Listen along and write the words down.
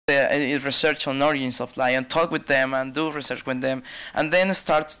research on origins of life and talk with them and do research with them, and then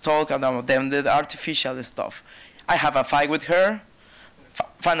start to talk about them, the artificial stuff. I have a fight with her.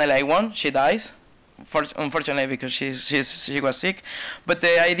 Finally, I won. She dies, unfortunately, because she was sick. But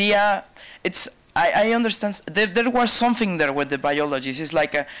the idea, I understand. There was something there with the biologists. It's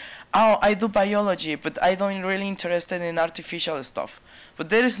like, oh, I do biology, but I don't really interested in artificial stuff. But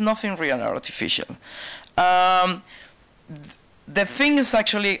there is nothing real artificial. The thing is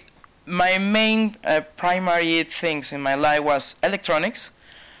actually, my main primary things in my life was electronics.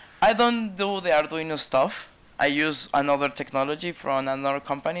 I don't do the Arduino stuff. I use another technology from another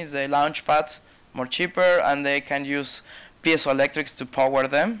company. The launch pads, more cheaper, and they can use piezoelectrics to power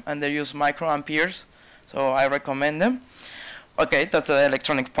them, and they use microamperes, so I recommend them. Okay, that's the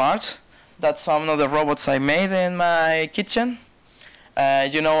electronic parts. That's some of the robots I made in my kitchen.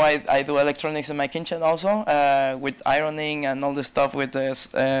 You know, I do electronics in my kitchen also, with ironing and all this stuff with this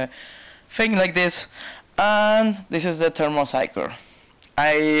thing like this. And this is the thermocycler.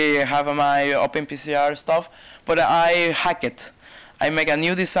 I have my OpenPCR stuff, but I hack it. I make a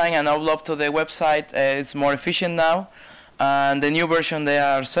new design and upload to the website. It's more efficient now. And the new version they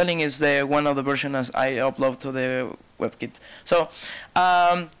are selling is one of the versions I upload to the WebKit. So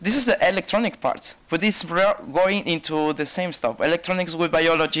this is the electronic part, but it's going into the same stuff. Electronics with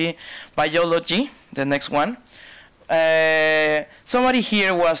biology, the next one. Somebody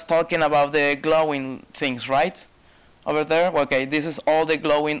here was talking about the glowing things, right? Over there. Okay, this is all the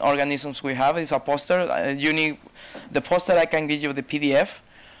glowing organisms we have. It's a poster. You need the poster. I can give you the PDF.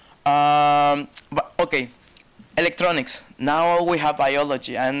 But okay, electronics. Now we have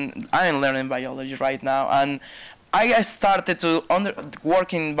biology, and I'm learning biology right now. And I started to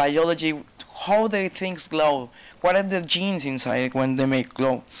work in biology. How the things glow? What are the genes inside when they make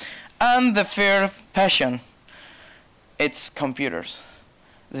glow? And the third passion, it's computers.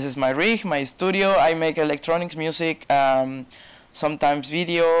 This is my rig, my studio. I make electronics, music, sometimes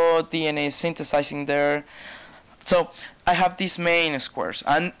video, DNA synthesizing there. So I have these main squares,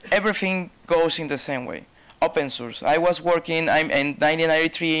 and everything goes in the same way. Open source. I was working, in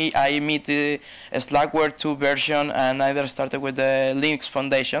 1993, I made the Slackware 2 version, and I started with the Linux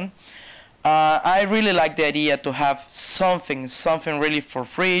Foundation. I really like the idea to have something really for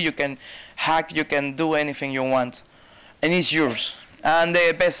free. You can hack, you can do anything you want, and it's yours. And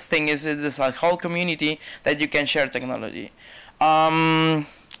the best thing is there's a whole community that you can share technology. So,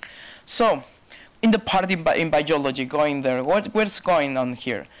 in the part in biology, going there, what's going on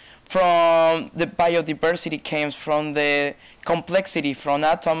here? From the biodiversity comes from the complexity from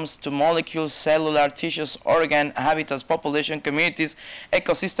atoms to molecules, cellular, tissues, organ, habitats, population, communities,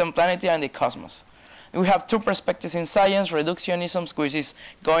 ecosystem, planet, and the cosmos. We have two perspectives in science: reductionism, which is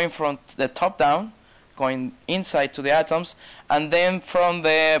going from the top down, going inside to the atoms, and then from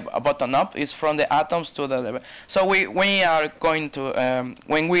the bottom up is from the atoms to the level. So we are going to,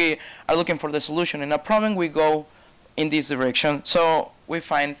 when we are looking for the solution in a problem, we go in this direction. So we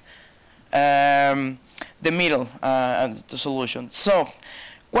find the middle, the solution. So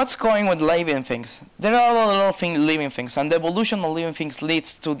what's going with living things? There are a lot of living things, and the evolution of living things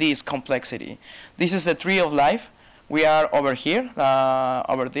leads to this complexity. This is the tree of life. We are over here,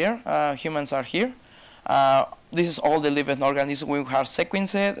 over there. Humans are here. This is all the living organisms we have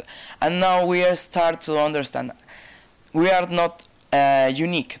sequenced, and now we start to understand we are not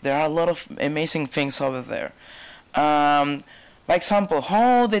unique. There are a lot of amazing things over there. For example,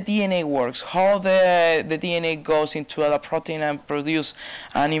 how the DNA works, how the DNA goes into a protein and produce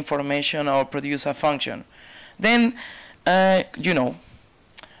an information or produce a function. Then, you know,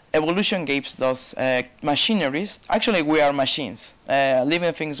 evolution gives those machineries. Actually, we are machines.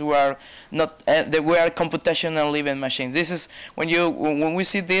 Living things, we are not. We are computational living machines. This is when we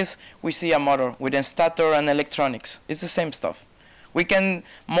see this, we see a motor with a stator and electronics. It's the same stuff. We can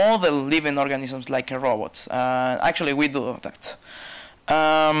model living organisms like robots. Actually, we do that.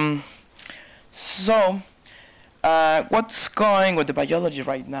 So, what's going with the biology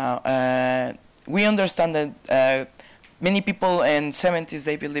right now? We understand that many people in the 70s,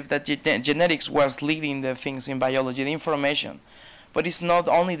 they believed that genetics was leading the things in biology, the information. But it's not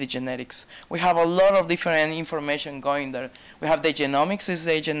only the genetics. We have a lot of different information going there. We have the genomics is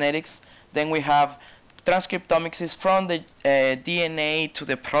the genetics. Then we have transcriptomics is from the DNA to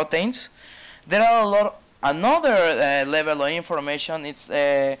the proteins. There are a lot. Another level of information. It's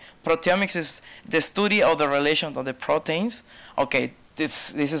proteomics is the study of the relation of the proteins. Okay,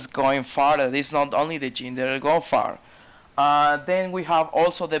 this is going farther. This is not only the gene. They go far. Then we have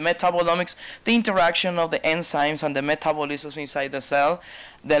also the metabolomics, the interaction of the enzymes and the metabolism inside the cell,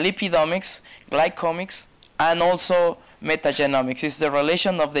 the lipidomics, glycomics, and also metagenomics. It's the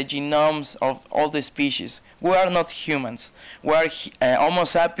relation of the genomes of all the species. We are not humans. We are Homo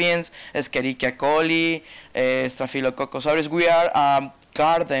sapiens, Escherichia coli, Staphylococcus. We are a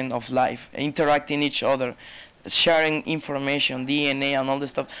garden of life, interacting each other, sharing information, DNA, and all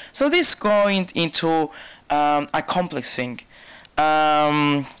this stuff. So this going into a complex thing.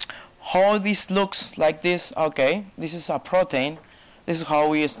 How this looks like this? Okay, this is a protein. This is how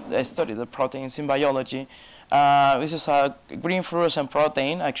we study the proteins in biology. This is a green fluorescent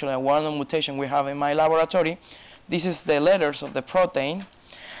protein, actually one mutation we have in my laboratory. This is the letters of the protein.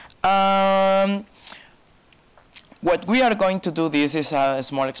 What we are going to do, this is a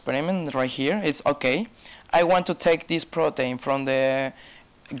small experiment right here. It's okay. I want to take this protein from the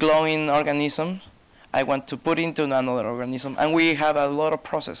glowing organism. I want to put it into another organism, and we have a lot of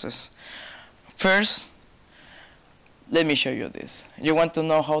processes. First, let me show you this. You want to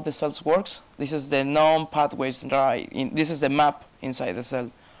know how the cells works? This is the known pathways. This is the map inside the cell.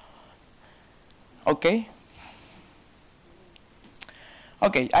 Okay?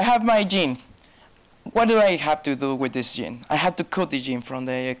 Okay, I have my gene. What do I have to do with this gene? I have to cut the gene from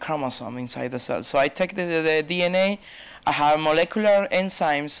the chromosome inside the cell. So I take the DNA. I have molecular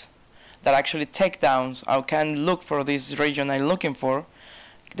enzymes that actually take down. I can look for this region I'm looking for.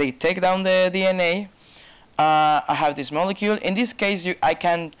 They take down the DNA. I have this molecule. In this case, I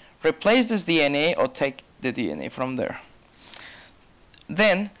can replace this DNA or take the DNA from there.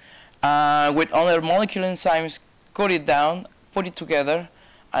 Then, with other molecular enzymes, cut it down, put it together,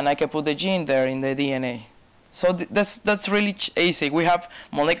 and I can put the gene there in the DNA. So that's really easy. We have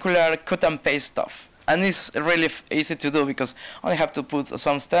molecular cut and paste stuff. And it's really easy to do because only have to put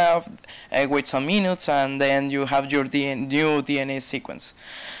some stuff, wait some minutes, and then you have your new DNA sequence.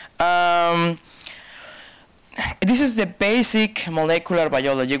 This is the basic molecular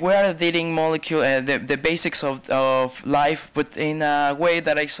biology. We are dealing the basics of life, but in a way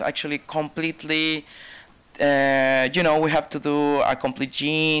that is actually completely, you know, we have to do a complete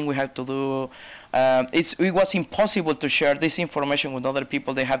gene. We have to do. It was impossible to share this information with other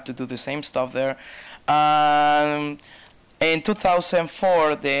people. They have to do the same stuff there. In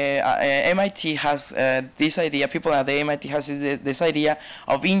 2004, the MIT has this idea. People at the MIT has this idea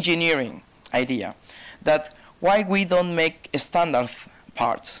of engineering idea, that why we don't make standard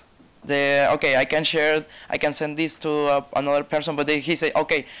parts. Okay, I can share, I can send this to another person, but he said,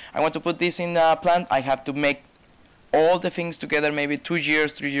 okay, I want to put this in a plant. I have to make all the things together, maybe 2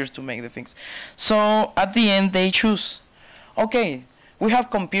 years, 3 years to make the things. So at the end, they choose. Okay, we have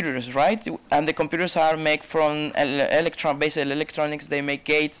computers, right? And the computers are made from basic electronics. They make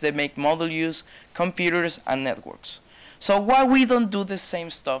gates, they make modules, computers, and networks. So why we don't do the same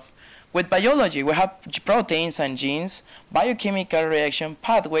stuff? With biology, we have proteins and genes, biochemical reaction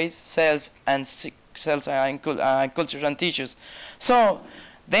pathways, cells and cultures and tissues. So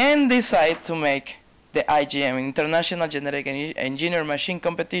then decide to make the IGM, International Genetic Engineer Machine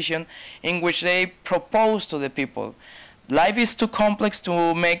Competition, in which they propose to the people, life is too complex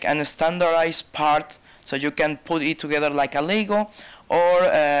to make a standardized part, so you can put it together like a Lego, or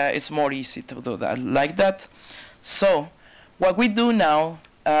it's more easy to do that like that. So what we do now,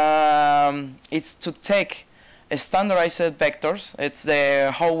 it's to take standardized vectors. It's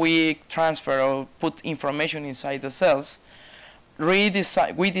how we transfer or put information inside the cells. We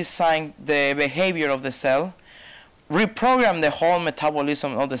design the behavior of the cell, reprogram the whole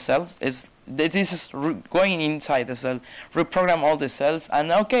metabolism of the cells. This is going inside the cell, reprogram all the cells,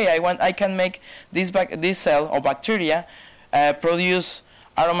 and okay, I can make this cell or bacteria produce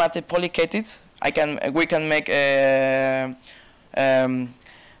aromatic polyketids. We can make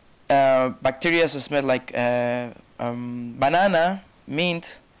bacteria that smell like banana,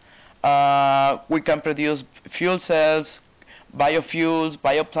 mint. We can produce fuel cells, biofuels,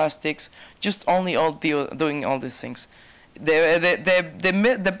 bioplastics, just only doing all these things.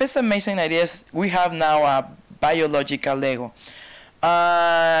 The best amazing idea is we have now a biological Lego.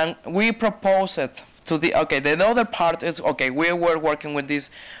 We propose it to the other part is, okay, we were working with this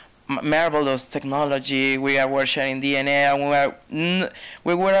marvelous technology. We were sharing DNA, and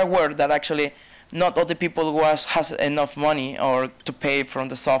we were aware that actually not all the people has enough money or to pay from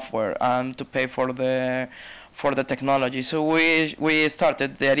the software and to pay for the technology. So we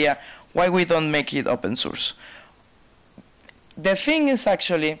started the idea, why we don't make it open source? The thing is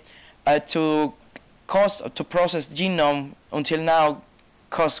actually to process genome until now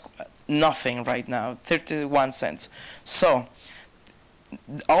costs nothing right now, 31 cents. So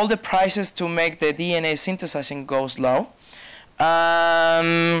all the prices to make the DNA synthesizing goes low.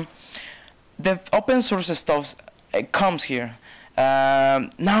 The open source stuff comes here.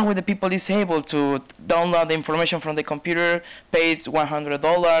 Now the people is able to download the information from the computer, pay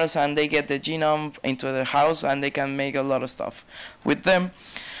 $100, and they get the genome into the house, and they can make a lot of stuff with them.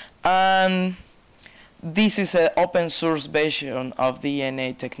 And this is an open source version of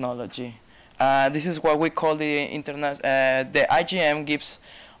DNA technology. This is what we call the the IgM gives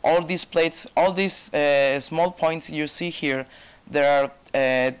all these plates, all these small points you see here. There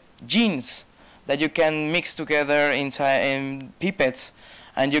are genes that you can mix together inside in pipettes,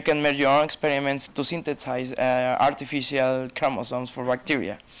 and you can make your own experiments to synthesize artificial chromosomes for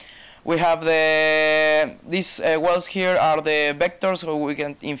bacteria. We have these wells here are the vectors, so we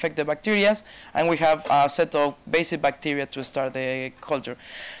can infect the bacteria, and we have a set of basic bacteria to start the culture.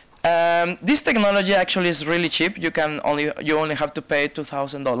 This technology actually is really cheap. You only have to pay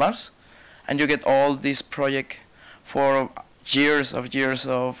 $2,000, and you get all this project for years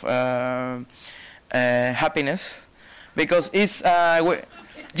of happiness, because it's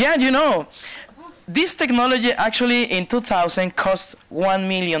yeah, you know, this technology actually in 2000 cost $1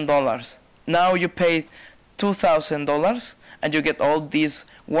 million. Now you pay $2,000 and you get all these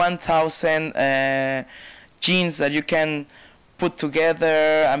 1,000 genes that you can put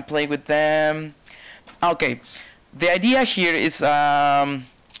together and play with them. Okay, the idea here is I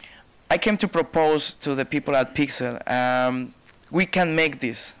came to propose to the people at Piksel. We can make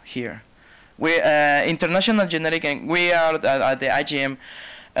this here. We international genetic, and we are at the IGM.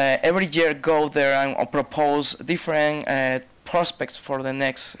 Every year go there and propose different prospects for the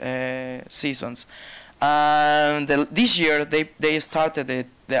next seasons. And this year they started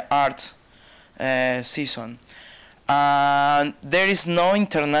the art season. There is no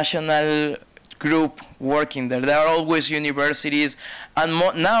international group working there. There are always universities, and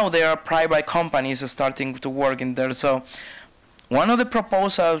now there are private companies starting to work in there. So one of the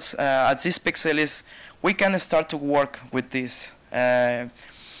proposals at this Pixel is we can start to work with this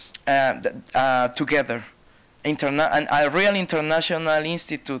together. And a real international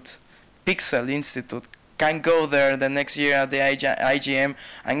institute, Pixel Institute, can go there the next year at the IGM,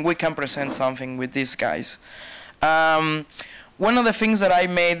 and we can present something with these guys. One of the things that I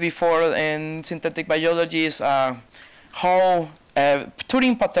made before in synthetic biology is how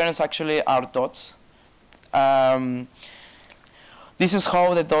Turing patterns actually are dots. This is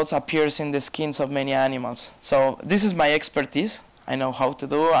how the dots appears in the skins of many animals. So this is my expertise. I know how to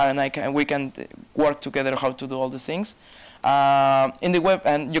do, and we can work together how to do all the things. In the web,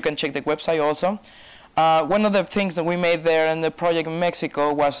 and you can check the website also. One of the things that we made there in the project in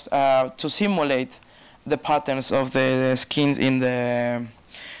Mexico was to simulate the patterns of the skins in the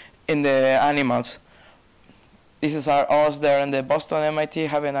animals. This is us there in the Boston MIT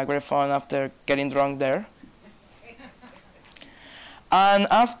having a great fun after getting drunk there. And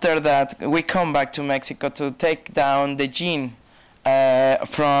after that, we come back to Mexico to take down the gene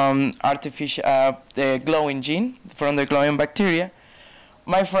from the glowing gene, from the glowing bacteria.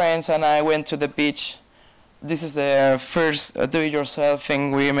 My friends and I went to the beach. This is the first do-it-yourself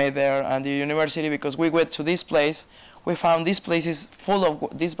thing we made there at the university, because we went to this place. We found this place is full of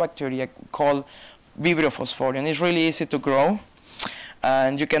this bacteria called Vibrio phosphorium. It's really easy to grow.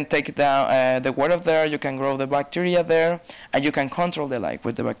 And you can take down the water there, you can grow the bacteria there, and you can control the light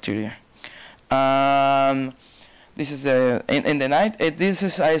with the bacteria. This is in the night. This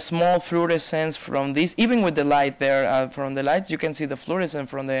is a small fluorescence from this. Even with the light there, from the lights, you can see the fluorescence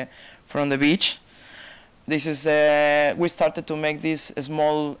from the beach. This is we started to make these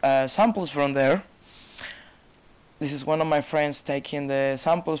small samples from there. This is one of my friends taking the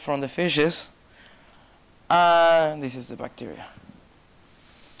samples from the fishes. This is the bacteria.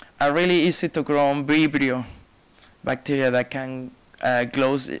 A really easy to grow Vibrio bacteria that can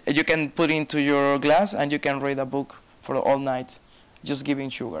glow. You can put into your glass and you can read a book for all night, just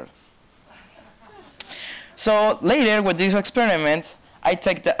giving sugar. So later with this experiment, I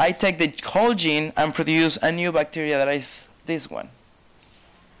take the whole gene and produce a new bacteria that is this one.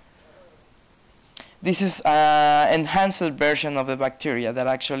 This is an enhanced version of the bacteria that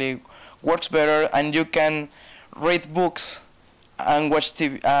actually works better, and you can read books and watch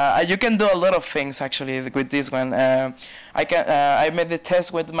TV. You can do a lot of things actually with this one. I made the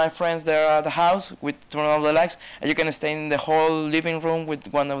test with my friends there at the house with turn on the lights, and you can stay in the whole living room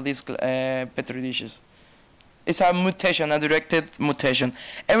with one of these petri dishes. It's a mutation, a directed mutation.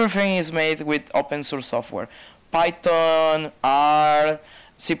 Everything is made with open source software: Python, R,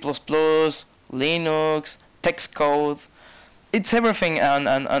 C++, Linux, text code. It's everything on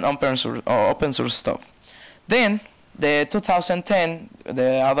open source stuff. Then, the 2010,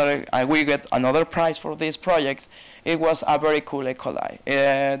 we get another prize for this project. It was a very cool E. coli.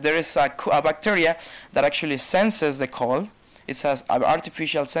 There is a bacteria that actually senses the cold, It has an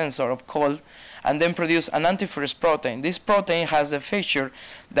artificial sensor of cold, and then produce an antifreeze protein. This protein has a feature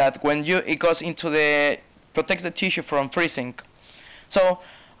that when it goes into protects the tissue from freezing. So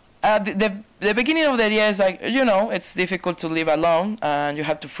the beginning of the idea is like, it's difficult to live alone, and you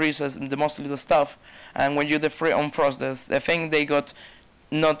have to freeze mostly the stuff. And when you unfrost the thing, they got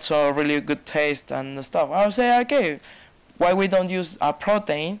not so really good taste and the stuff. I would say, okay, why we don't use a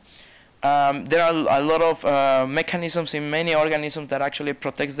protein? There are a lot of mechanisms in many organisms that actually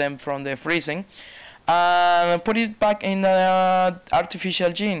protects them from the freezing. Put it back in the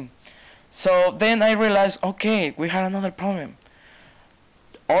artificial gene. So then I realized, okay, we had another problem.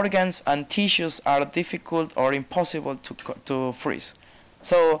 Organs and tissues are difficult or impossible to freeze.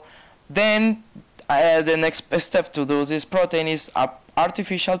 So then the next step to do this protein is an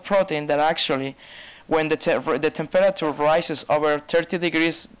artificial protein that actually, when the temperature rises over 30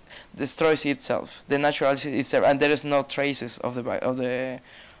 degrees, destroys itself, the natural itself, and there is no traces of the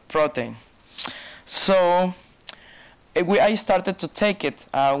protein. So I started to take it,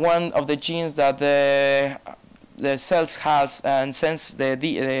 one of the genes that the cells has and sense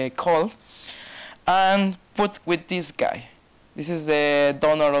the cold, and put with this guy. This is the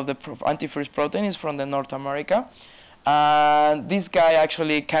donor of the antifreeze protein. Is from the North America, and this guy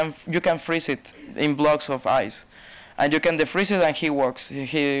actually you can freeze it in blocks of ice, and you can defreeze it, and he works.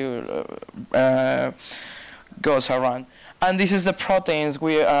 He goes around, and this is the proteins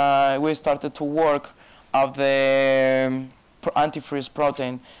we started to work of the antifreeze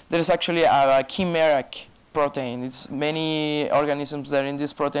protein. There is actually a chimeric protein. It's many organisms that are in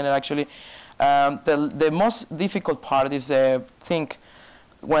this protein, and actually the most difficult part is think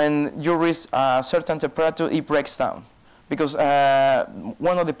when you reach a certain temperature, it breaks down, because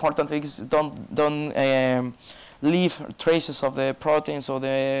one of the important things is don't leave traces of the proteins or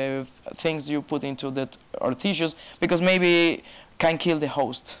the things you put into our tissues, because maybe can kill the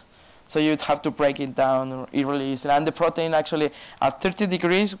host. So you'd have to break it down really easily. And the protein actually, at 30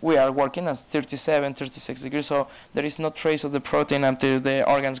 degrees, we are working at 37, 36 degrees. So there is no trace of the protein until the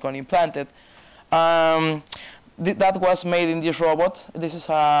organs got implanted. That was made in this robot. This is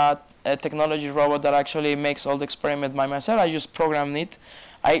a technology robot that actually makes all the experiment by myself. I just programmed it.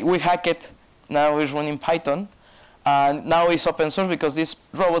 We hack it. Now it's running Python. And now it's open source because this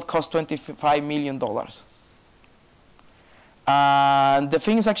robot cost $25 million. And the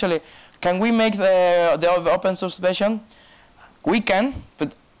thing is actually, can we make the open source version? We can,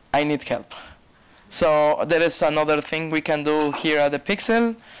 but I need help. So there is another thing we can do here at the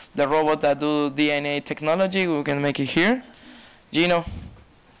Piksel, the robot that do DNA technology. We can make it here. Gino.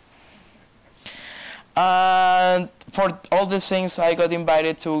 And for all these things, I got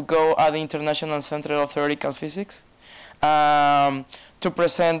invited to go at the International Center of Theoretical Physics to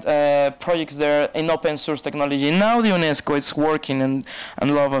present projects there in open source technology. Now the UNESCO is working and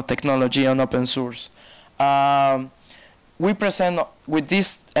love of technology on open source. We present with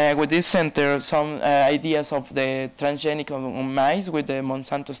this center some ideas of the transgenic on mice with the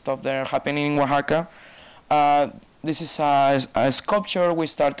Monsanto stuff that are happening in Oaxaca. This is a sculpture we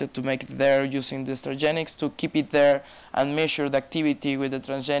started to make it there using the transgenics to keep it there and measure the activity with the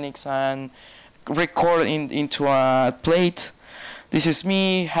transgenics and record into a plate. This is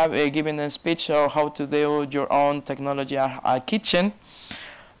me giving a speech on how to do your own technology at kitchen.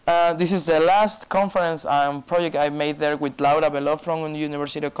 This is the last conference project I made there with Laura Belov from the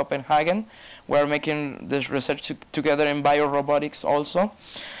University of Copenhagen. We're making this research together in biorobotics also.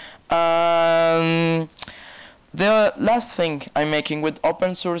 The last thing I'm making with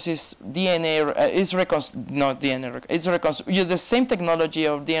open source is DNA, use the same technology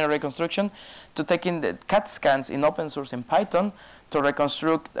of DNA reconstruction to take in the CAT scans in open source in Python to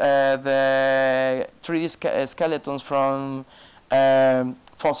reconstruct the 3D skeletons from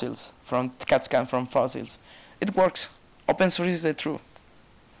fossils, from CAT scan from fossils. It works. Open source is the truth.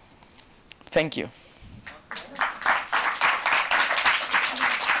 Thank you.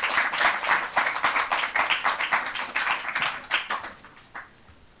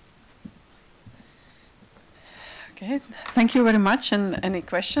 Okay, thank you very much. And any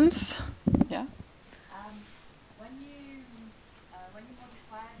questions? Yeah. When you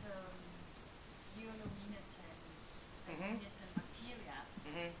modify the bioluminescent bacteria,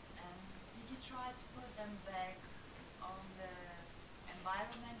 did you try to put them back on the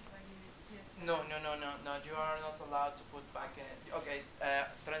environment where you took? No. You are not allowed to put back.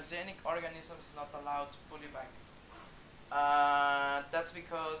 Transgenic organisms is not allowed to put it back. That's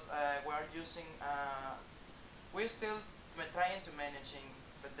because we are using. We're still trying to managing,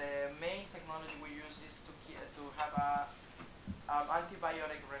 but the main technology we use is to have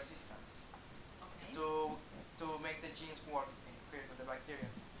antibiotic resistance, to make the genes work. create with the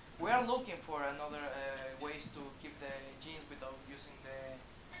bacteria. We are looking for another ways to keep the genes without using the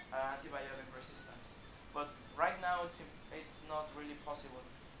antibiotic resistance. But right now it's not really possible.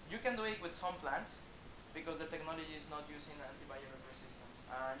 You can do it with some plants because the technology is not using antibiotic resistance.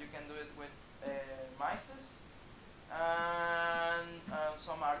 You can do it with mice and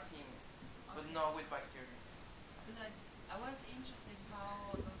some artemia, but not with bacteria. Because I was interested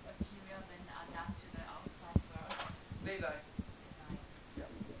how the bacteria then adapt to the outside world. They die. They die. Yeah.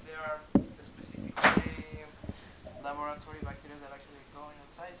 There are specific laboratory bacteria that actually go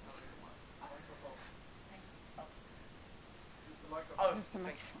outside. It's not really well. Microphone. Thank you. Use the microphone. Oh, Use the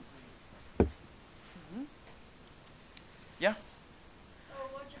thank you. Mhm. Yeah. So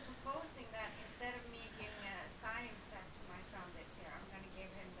what you're proposing that instead of me giving a science set to my son this year, I'm going to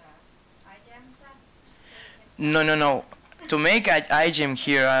give him the iGEM set? No, no, no. To make an iGEM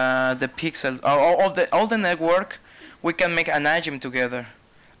here, the pixels, all the network, we can make an iGEM together,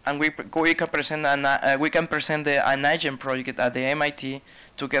 and we can present an iGEM project at the MIT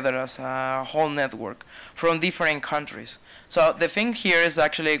together as a whole network from different countries. So the thing here is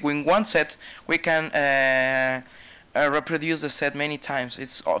actually in one set we can reproduce the set many times.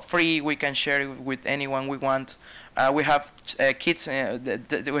 It's free. We can share it with anyone we want. We have kids.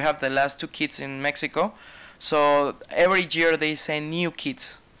 We have the last 2 kits in Mexico. So every year they send new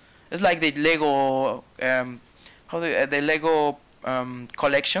kits. It's like the Lego, the Lego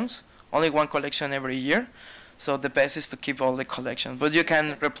collections. Only one collection every year. So the best is to keep all the collections. But you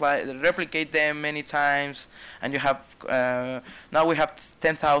can replicate them many times, and you have now we have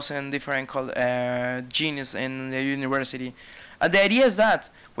 10,000 different genes in the university. And the idea is that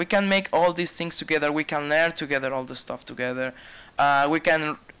we can make all these things together. We can learn together all the stuff together. We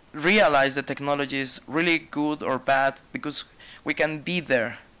can realize the technology is really good or bad because we can be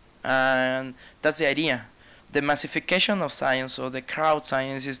there, and that's the idea. The massification of science, or the crowd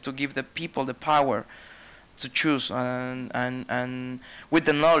science, is to give the people the power to choose, and with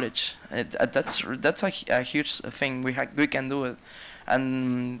the knowledge, that's a huge thing. We can do it,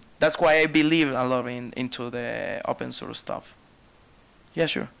 and that's why I believe a lot into the open source stuff. Yeah,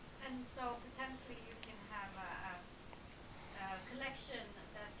 sure. And so potentially you can have a collection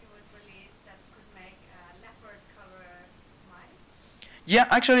that you would release that could make leopard color mice? Yeah,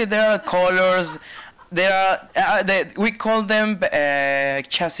 actually there are colors. There are we call them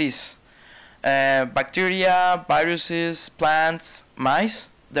chassis. Bacteria, viruses, plants, mice.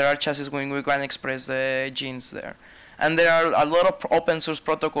 There are chassis when we can express the genes there. And there are a lot of open source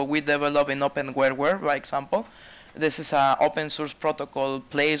protocol we develop in OpenWareware, for example. This is an open source protocol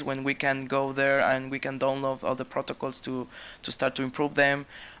place when we can go there and we can download all the protocols to start to improve them.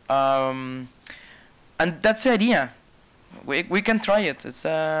 And that's the idea. We can try it. It's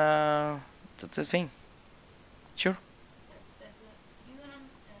that's the thing. Sure. At the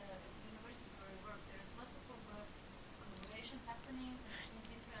university where we work, there's lots of collaboration happening between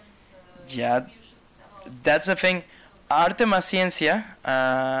different Yeah, contributions. that's the thing. Artema Ciencia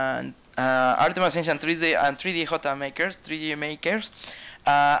and 3D J makers, 3D makers.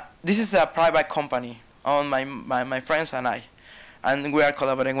 This is a private company owned by my friends and I, and we are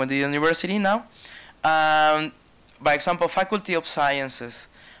collaborating with the university now. By example, Faculty of Sciences,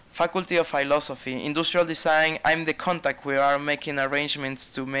 Faculty of Philosophy, Industrial Design. I'm the contact. We are making arrangements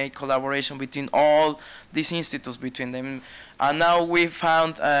to make collaboration between all these institutes between them. And now we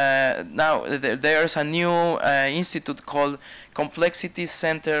found there's a new institute called Complexity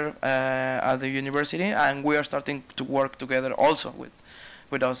Center at the university, and we are starting to work together also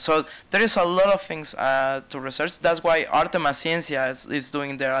with us. So there is a lot of things to research. That's why Artema Ciencia is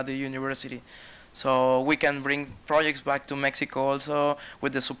doing there at the university. So we can bring projects back to Mexico also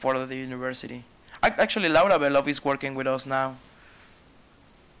with the support of the university. Actually, Laura Belov is working with us now.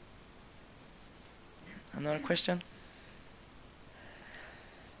 Another question?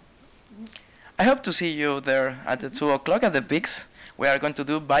 I hope to see you there at the 2 o'clock at the PIKS. We are going to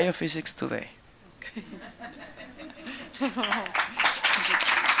do biophysics today.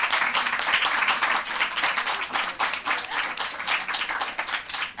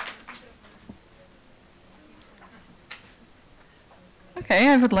 Okay,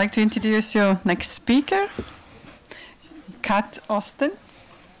 I would like to introduce your next speaker, Kat Austen.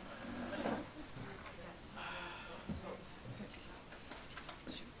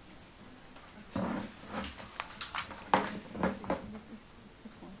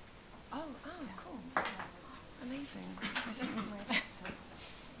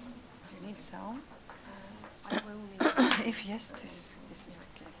 If yes, this is the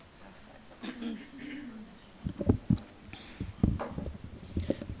case.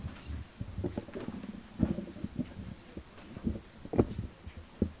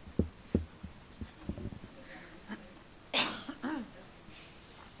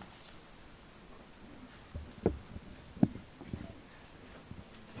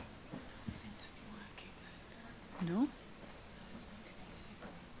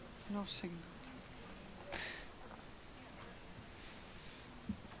 no signal.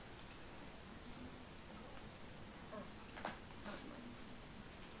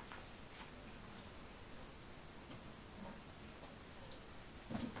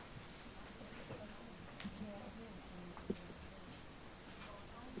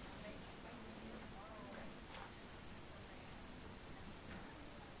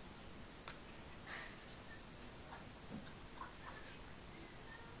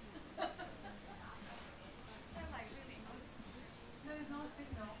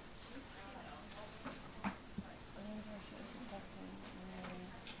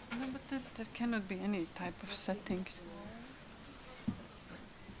 No, but there cannot be any type of settings.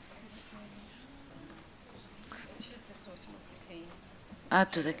 It should just automatically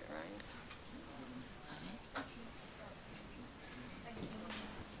Add to the. right.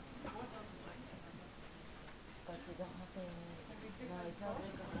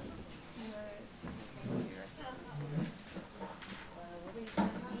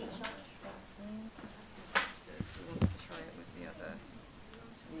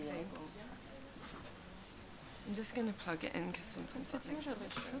 I'm just going to plug it in because sometimes that makes Usually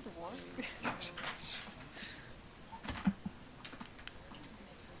it should work.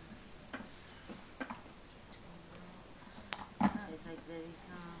 It's like there is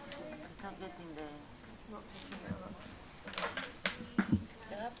no. It's not getting the. it's not picking it up.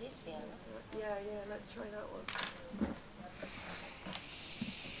 Perhaps this here. Yeah, let's try that one.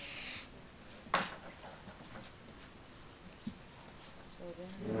 So then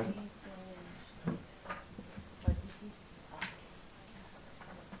there is. But this is.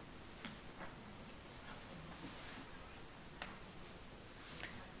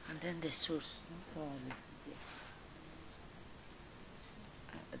 And then the source, no? Probably. Yeah.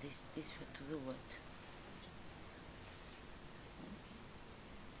 This to do what?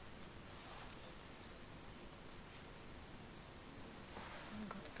 I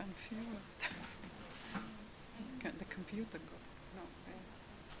got confused. The computer got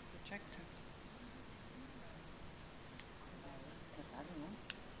rejected. I don't know.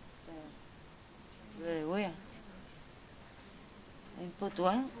 So very weird. Input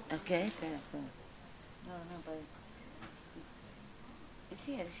one? Okay, espera. No, but it's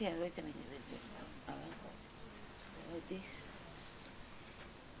here, wait a minute. A ver. Like this.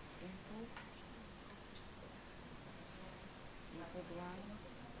 Input one.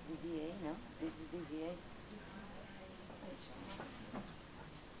 VGA, no? This is VGA.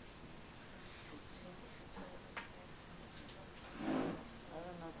 I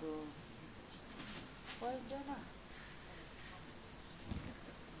don't know to. What is your name?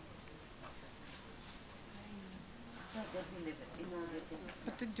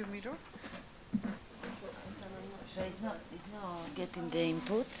 But did you mirror? So it's not getting the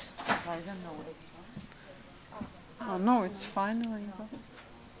input. I don't know what it's from. Oh no, it's finally.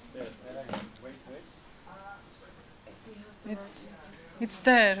 It's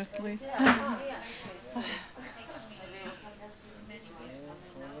there at least.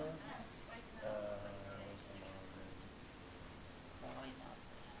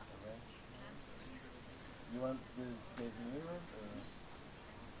 You want this state mirror?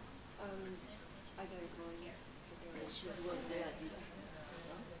 I don't mind.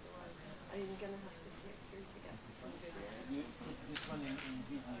 I'm going to have to click through to get the full video. This one in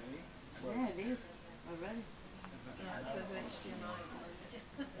VGA? Yeah, it is already. Yeah, it says HDMI.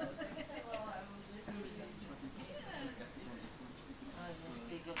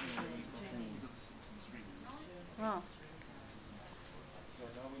 Oh. So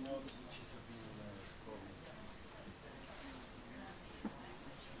now we know that which is a problem.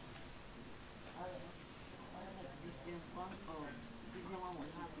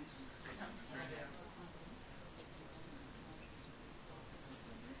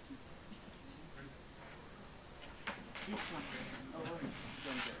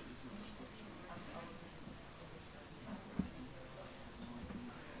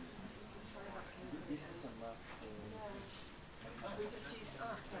 This is a map. We just use,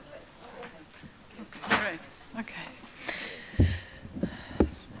 perfect. Great. Okay.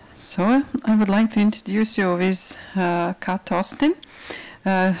 So I would like to introduce you with Kat Austen.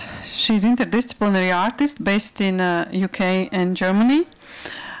 She's an interdisciplinary artist based in UK and Germany.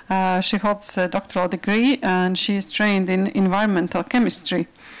 She holds a doctoral degree and she is trained in environmental chemistry.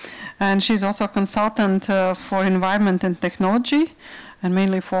 And she's also a consultant for environment and technology and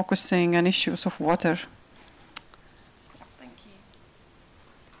mainly focusing on issues of water. Thank you.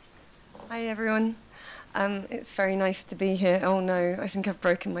 Hi everyone. It's very nice to be here. Oh no, I think I've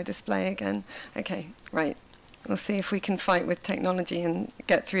broken my display again. Okay, right. we'll see if we can fight with technology and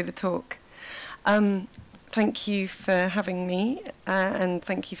get through the talk. Thank you for having me, and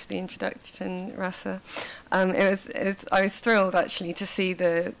thank you for the introduction, Rasa. I was thrilled actually to see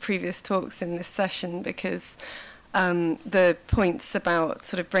the previous talks in this session, because the points about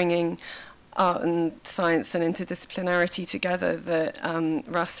sort of bringing art and science and interdisciplinarity together that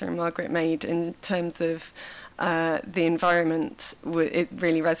Rasa and Margaret made in terms of the environment, it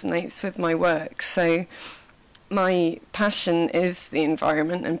really resonates with my work. So my passion is the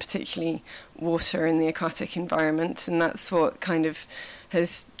environment, and particularly water and the aquatic environment, and that's what kind of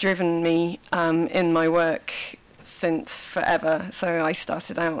has driven me in my work since forever. So I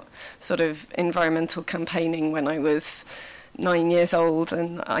started out sort of environmental campaigning when I was 9 years old,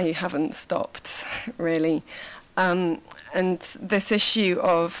 and I haven't stopped, really. And this issue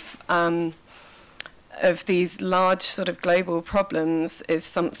of these large sort of global problems is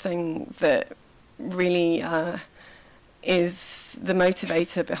something that really is the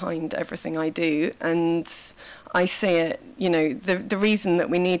motivator behind everything I do. And I see it, you know, the reason that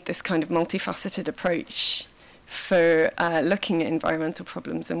we need this kind of multifaceted approach for looking at environmental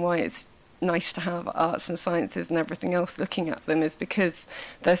problems, and why it's nice to have arts and sciences and everything else looking at them, is because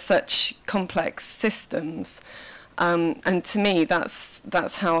they're such complex systems. And to me, that's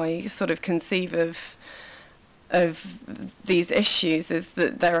how I sort of conceive of these issues, is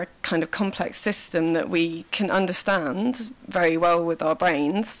that they're a kind of complex system that we can understand very well with our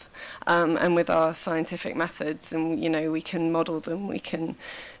brains and with our scientific methods, and you know, we can model them, we can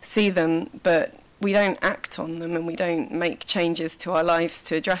see them, but we don't act on them, and we don't make changes to our lives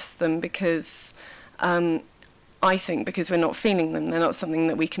to address them, because I think because we're not feeling them, they're not something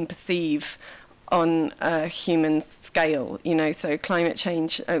that we can perceive on a human scale, you know. So climate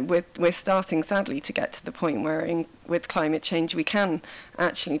change, we're starting sadly to get to the point where with climate change we can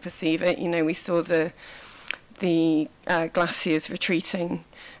actually perceive it. You know, we saw the glaciers retreating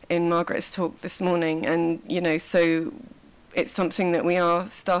in Margaret's talk this morning, and you know, so it's something that we are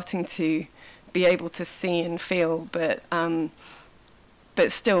starting to be able to see and feel, but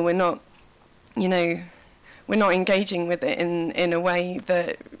still we're not, you know, we're not engaging with it in a way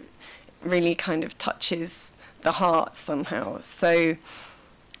that really kind of touches the heart somehow. So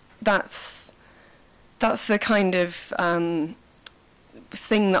that's the kind of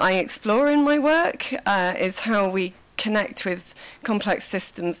thing that I explore in my work, is how we connect with complex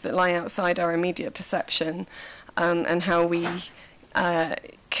systems that lie outside our immediate perception, and how we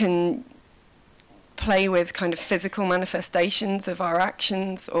can play with kind of physical manifestations of our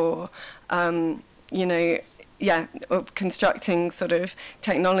actions, or you know, or constructing sort of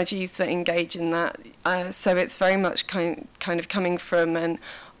technologies that engage in that. So it's very much kind of coming from an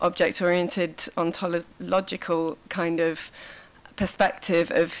object-oriented, ontological kind of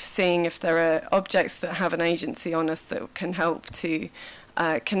perspective of seeing if there are objects that have an agency on us that can help to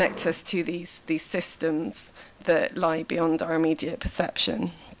connect us to these systems that lie beyond our immediate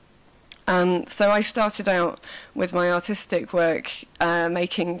perception. So I started out with my artistic work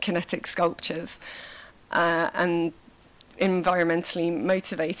making kinetic sculptures, and environmentally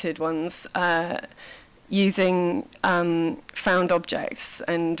motivated ones, using found objects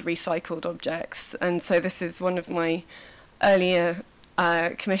and recycled objects. And so this is one of my earlier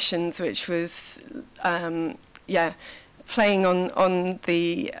commissions, which was playing on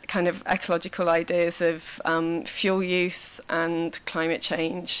the kind of ecological ideas of fuel use and climate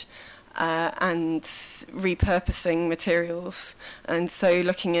change, and repurposing materials. And so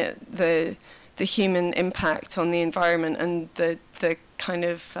looking at the human impact on the environment, and the kind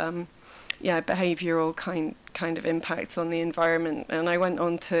of behavioural kind of impacts on the environment. And I went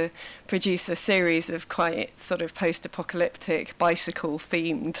on to produce a series of quite sort of post-apocalyptic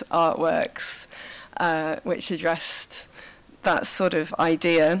bicycle-themed artworks, which addressed that sort of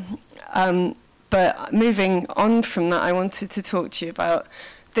idea. But moving on from that, I wanted to talk to you about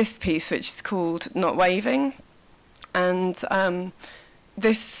this piece, which is called Not Waving. And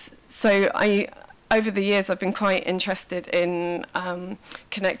over the years, I've been quite interested in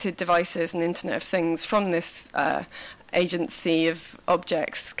connected devices and Internet of Things from this agency of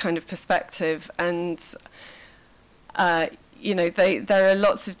objects kind of perspective. And, you know, there are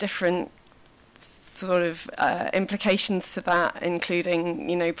lots of different sort of implications to that, including,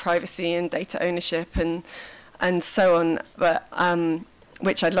 you know, privacy and data ownership and so on. But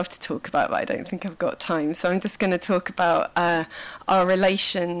which I'd love to talk about, but I don't think I've got time. So I'm just going to talk about our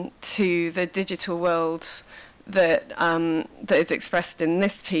relation to the digital world that that is expressed in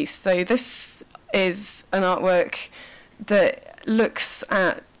this piece. So this is an artwork that looks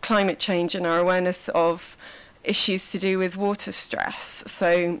at climate change and our awareness of issues to do with water stress.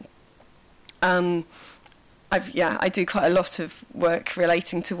 So I do quite a lot of work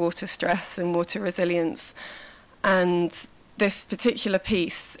relating to water stress and water resilience, and this particular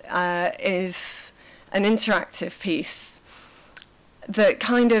piece is an interactive piece that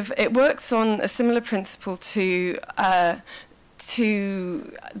kind of, it works on a similar principle to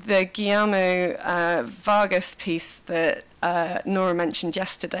the Guillermo Vargas piece that Nora mentioned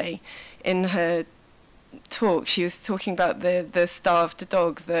yesterday in her talk. She was talking about the starved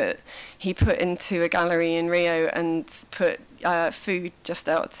dog that he put into a gallery in Rio and put food just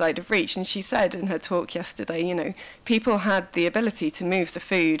outside of reach. And she said in her talk yesterday, you know, people had the ability to move the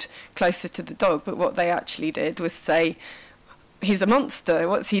food closer to the dog, but what they actually did was say, he's a monster,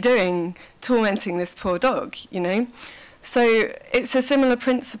 what's he doing, tormenting this poor dog, you know? So it's a similar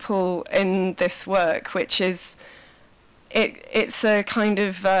principle in this work, which is, it's a kind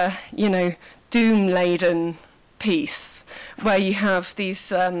of, you know, doom-laden piece where you have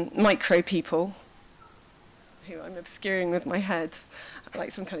these micro people, who I'm obscuring with my head,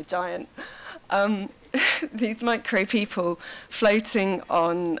 like some kind of giant, these micro people floating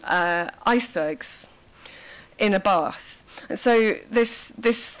on icebergs in a bath. And so this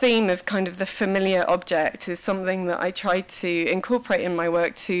theme of kind of the familiar object is something that I try to incorporate in my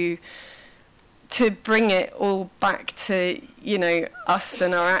work to bring it all back to, you know, us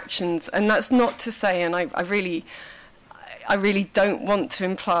and our actions. And that's not to say, and I really don't want to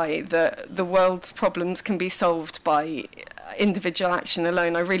imply that the world's problems can be solved by individual action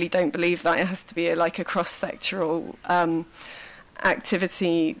alone. I really don't believe that. It has to be like a cross-sectoral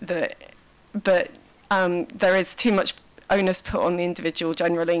activity, but there is too much onus put on the individual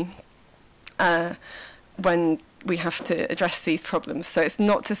generally when we have to address these problems. So it's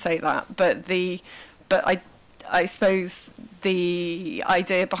not to say that, but I suppose the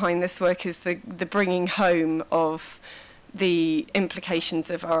idea behind this work is the bringing home of the implications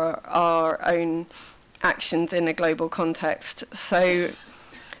of our own actions in a global context. So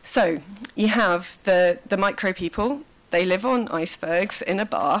you have the micro people. They live on icebergs in a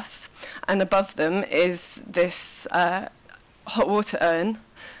bath, and above them is this hot water urn,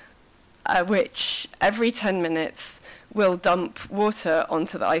 which every 10 minutes will dump water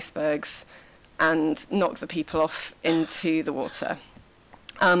onto the icebergs and knock the people off into the water.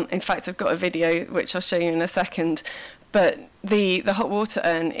 In fact, I've got a video which I'll show you in a second, but the hot water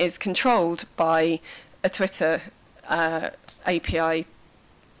urn is controlled by a Twitter API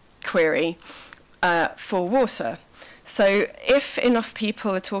query for water. So if enough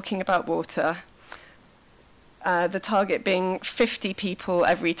people are talking about water, the target being 50 people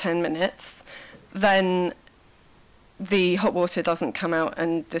every 10 minutes, then the hot water doesn't come out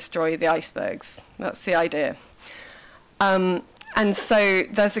and destroy the icebergs. That's the idea. And so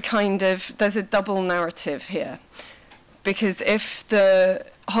there's a double narrative here, because if the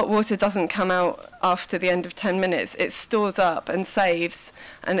hot water doesn't come out after the end of 10 minutes, it stores up and saves,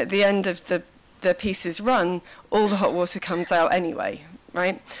 and at the end of the piece's run, all the hot water comes out anyway,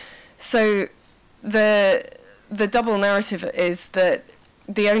 right? So the double narrative is that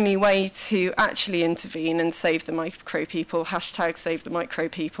the only way to actually intervene and save the micro people, hashtag save the micro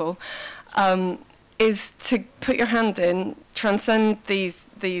people, is to put your hand in, transcend these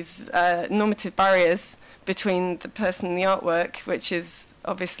normative barriers between the person and the artwork, which is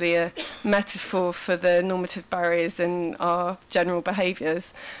obviously a metaphor for the normative barriers in our general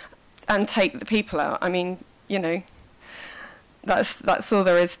behaviours, and take the people out. I mean, you know, that's all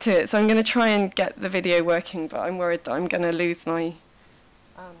there is to it. So I'm going to try and get the video working, but I'm worried that I'm going to lose my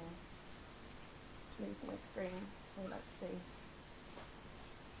screen. So let's see.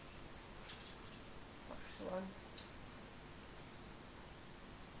 That's the one.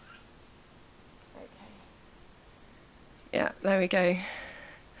 Okay. Yeah, there we go.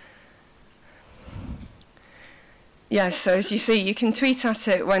 Yes, so as you see, you can tweet at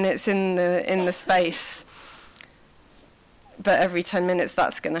it when it's in the space, but every 10 minutes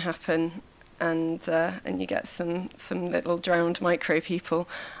that's going to happen, and you get some little drowned micro people.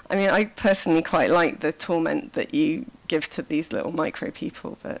 I mean, I personally quite like the torment that you give to these little micro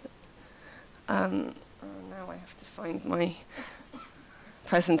people, but oh, now I have to find my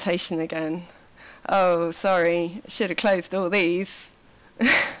presentation again. Oh, sorry, I should have closed all these.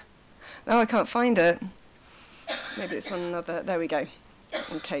 Now I can't find it. Maybe it's on another. There we go.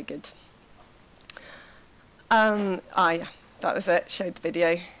 Okay, good. Yeah, that was it. Showed the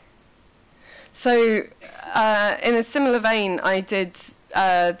video. So, in a similar vein, I did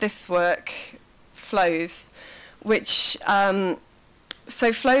this work, Flows, which so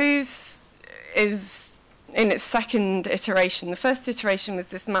Flows is in its second iteration. The first iteration was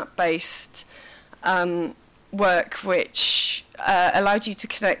this map-based work, which allowed you to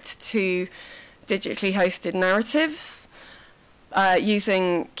connect to digitally hosted narratives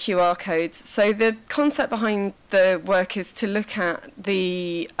using QR codes. So the concept behind the work is to look at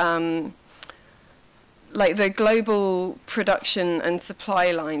the like the global production and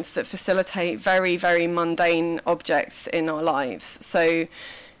supply lines that facilitate very, very mundane objects in our lives. So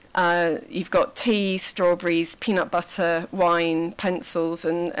you've got tea, strawberries, peanut butter, wine, pencils,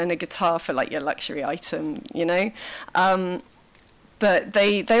 and a guitar for like your luxury item, you know. But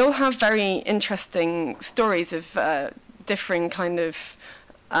they all have very interesting stories of differing kind of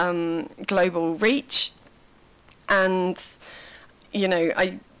global reach. And, you know,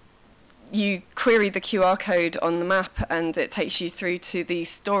 you query the QR code on the map and it takes you through to the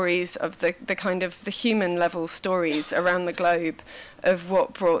stories of the kind of the human level stories around the globe of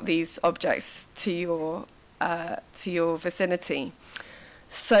what brought these objects to your vicinity.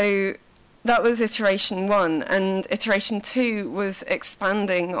 So that was iteration 1, and iteration 2 was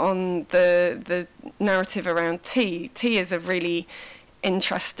expanding on the narrative around tea. Tea is a really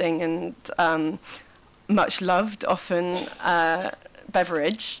interesting and much loved often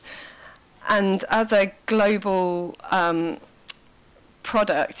beverage. And as a global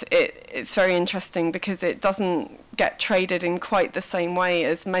product, it's very interesting because it doesn't get traded in quite the same way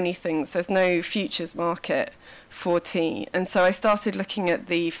as many things. There's no futures market for tea. And so I started looking at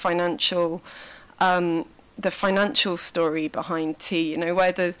the financial story behind tea, you know,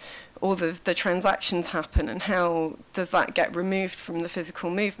 where all the transactions happen and how does that get removed from the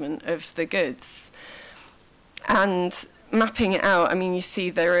physical movement of the goods. And mapping it out, I mean, you see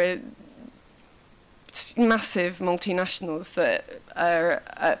there are massive multinationals that are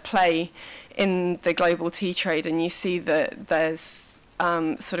at play in the global tea trade, and you see that there's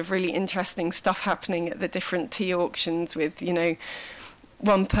sort of really interesting stuff happening at the different tea auctions with, you know,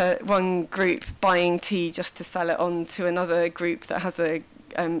 one group buying tea just to sell it on to another group that has a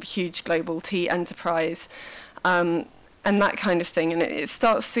huge global tea enterprise, and that kind of thing. And it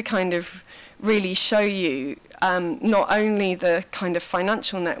starts to kind of really show you not only the kind of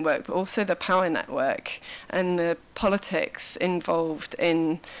financial network, but also the power network and the politics involved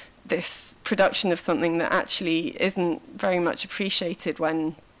in this production of something that actually isn't very much appreciated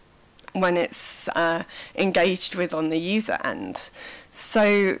when it's engaged with on the user end.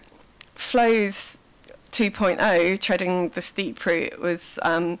 So Flows 2.0, Treading the Steep Route, was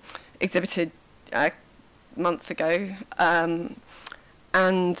exhibited a month ago.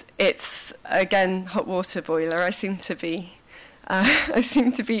 And it's again hot water boiler. I seem to be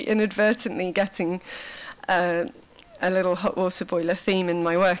inadvertently getting a little hot water boiler theme in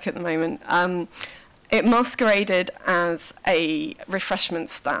my work at the moment. It masqueraded as a refreshment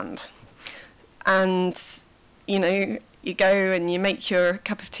stand, and you know, you go and you make your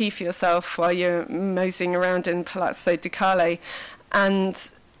cup of tea for yourself while you're moseying around in Palazzo Ducale,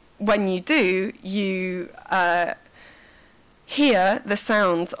 and when you do, you hear the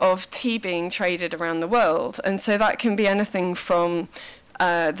sounds of tea being traded around the world. And so that can be anything from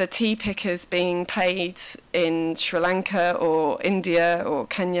the tea pickers being paid in Sri Lanka or India or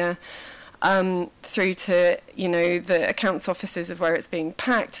Kenya, through to, you know, the accounts offices of where it's being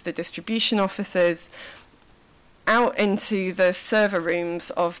packed, the distribution offices, out into the server rooms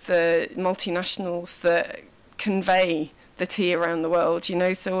of the multinationals that convey the tea around the world, you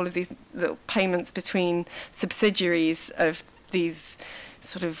know, so all of these little payments between subsidiaries of these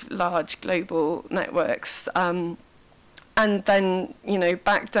sort of large global networks, and then, you know,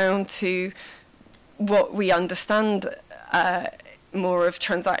 back down to what we understand more of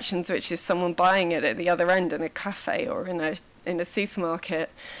transactions, which is someone buying it at the other end in a cafe or in a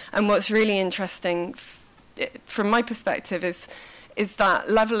supermarket. And what's really interesting from my perspective is that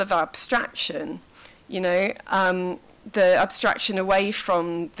level of abstraction, you know, the abstraction away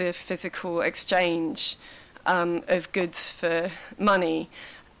from the physical exchange of goods for money,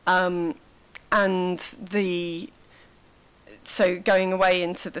 and so going away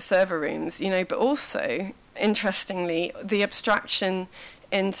into the server rooms, you know, but also, interestingly, the abstraction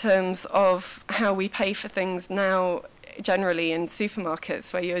in terms of how we pay for things now generally in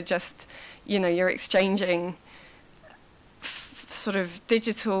supermarkets, where you're just, you know, you're exchanging sort of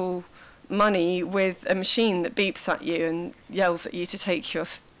digital money with a machine that beeps at you and yells at you to take your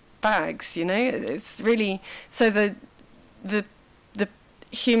bags, you know. It's really, so the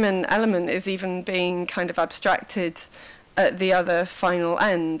human element is even being kind of abstracted at the other final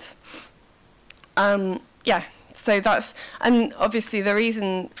end. Yeah, so that's, and obviously the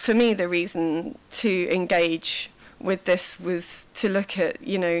reason, for me, the reason to engage with this was to look at,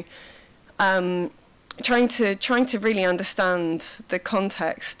 you know, trying to really understand the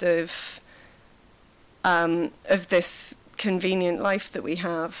context of this convenient life that we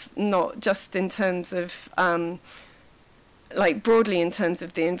have, not just in terms of like broadly in terms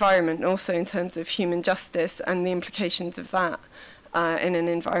of the environment, also in terms of human justice and the implications of that in an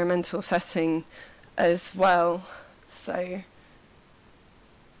environmental setting as well. So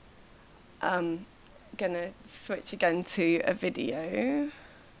I'm gonna switch again to a video.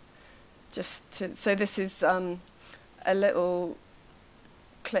 So this is a little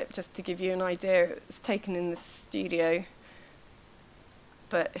clip just to give you an idea. It's taken in the studio,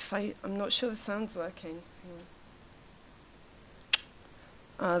 but if I'm not sure the sound's working.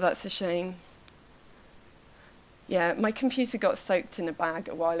 Oh, that's a shame. Yeah, my computer got soaked in a bag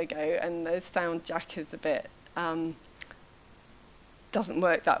a while ago, and the sound jack is a bit doesn't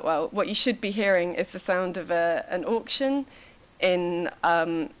work that well. What you should be hearing is the sound of an auction in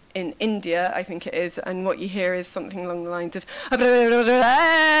India, I think it is, and what you hear is something along the lines of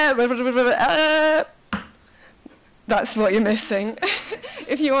that's what you're missing.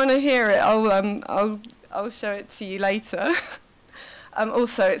 If you want to hear it, I'll show it to you later.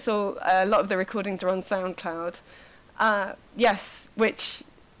 Also, it's a lot of the recordings are on SoundCloud. Yes, which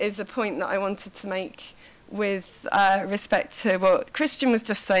is a point that I wanted to make with respect to what Cristian was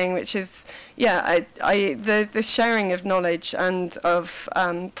just saying, which is, yeah, the sharing of knowledge and of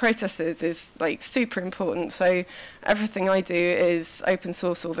processes is like super important. So everything I do is open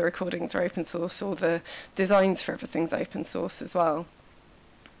source, all the recordings are open source, all the designs for everything's open source as well.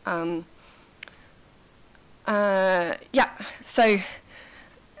 Yeah, so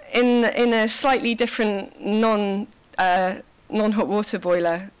in a slightly different non-hot water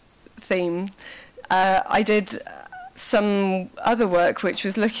boiler theme, I did some other work which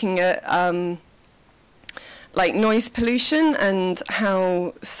was looking at like noise pollution and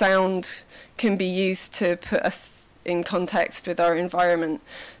how sound can be used to put us in context with our environment.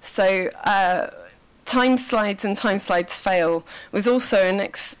 So Time Slides and Time Slides Fail was also an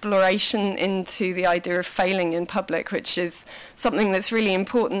exploration into the idea of failing in public, which is something that's really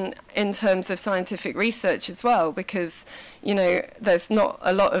important in terms of scientific research as well, because, you know, there's not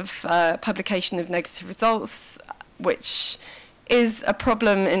a lot of publication of negative results, which is a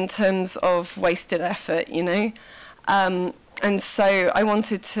problem in terms of wasted effort, you know. And so I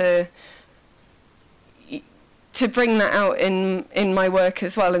wanted to bring that out in my work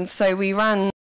as well. And so we ran